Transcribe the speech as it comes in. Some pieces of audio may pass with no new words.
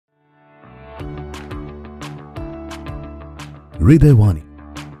Hridayawani.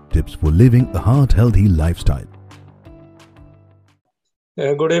 Tips for living a heart-healthy lifestyle.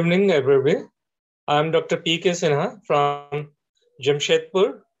 Good evening, everybody. I'm Dr. P.K. Sinha from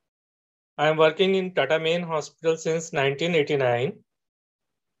Jamshedpur. I'm working in Tata Main Hospital since 1989.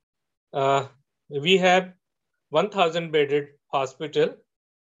 We have 1,000 bedded hospital,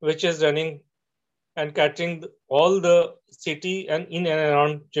 which is running and catering all the city and in and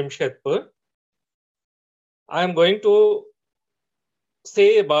around Jamshedpur. I'm going to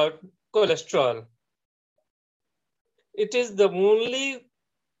say about cholesterol. It is the only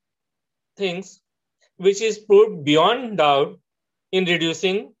things which is proved beyond doubt in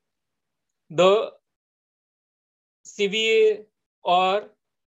reducing the CVA or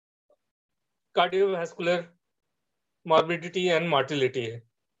cardiovascular morbidity and mortality.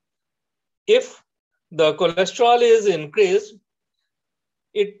 If the cholesterol is increased,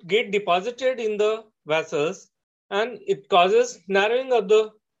 it gets deposited in the vessels and it causes narrowing of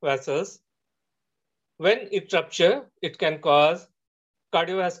the vessels. When it ruptures, it can cause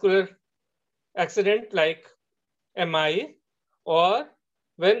cardiovascular accident like MI, or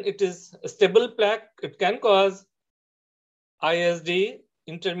when it is stable plaque, it can cause ISD,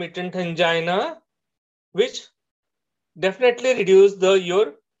 intermittent angina, which definitely reduce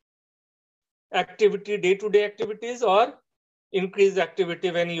your activity, day-to-day activities, or increase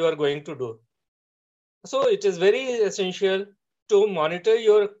activity when you are going to do. So it is very essential to monitor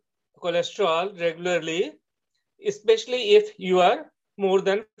your cholesterol regularly, especially if you are more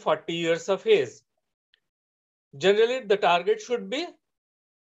than 40 years of age. Generally, the target should be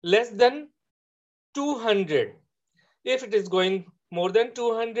less than 200. If it is going more than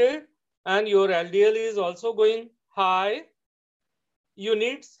 200 and your LDL is also going high, you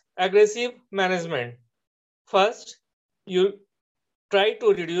need aggressive management. First, you try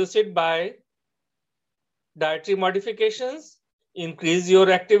to reduce it by dietary modifications, increase your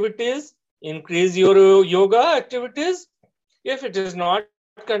activities, increase your yoga activities. If it is not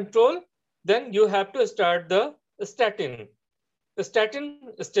controlled, then you have to start the statin. The statin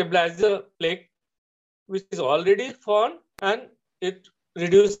stabilizes the plaque which is already formed and it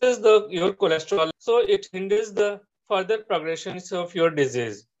reduces your cholesterol. So it hinders the further progression of your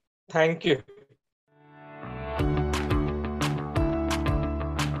disease. Thank you.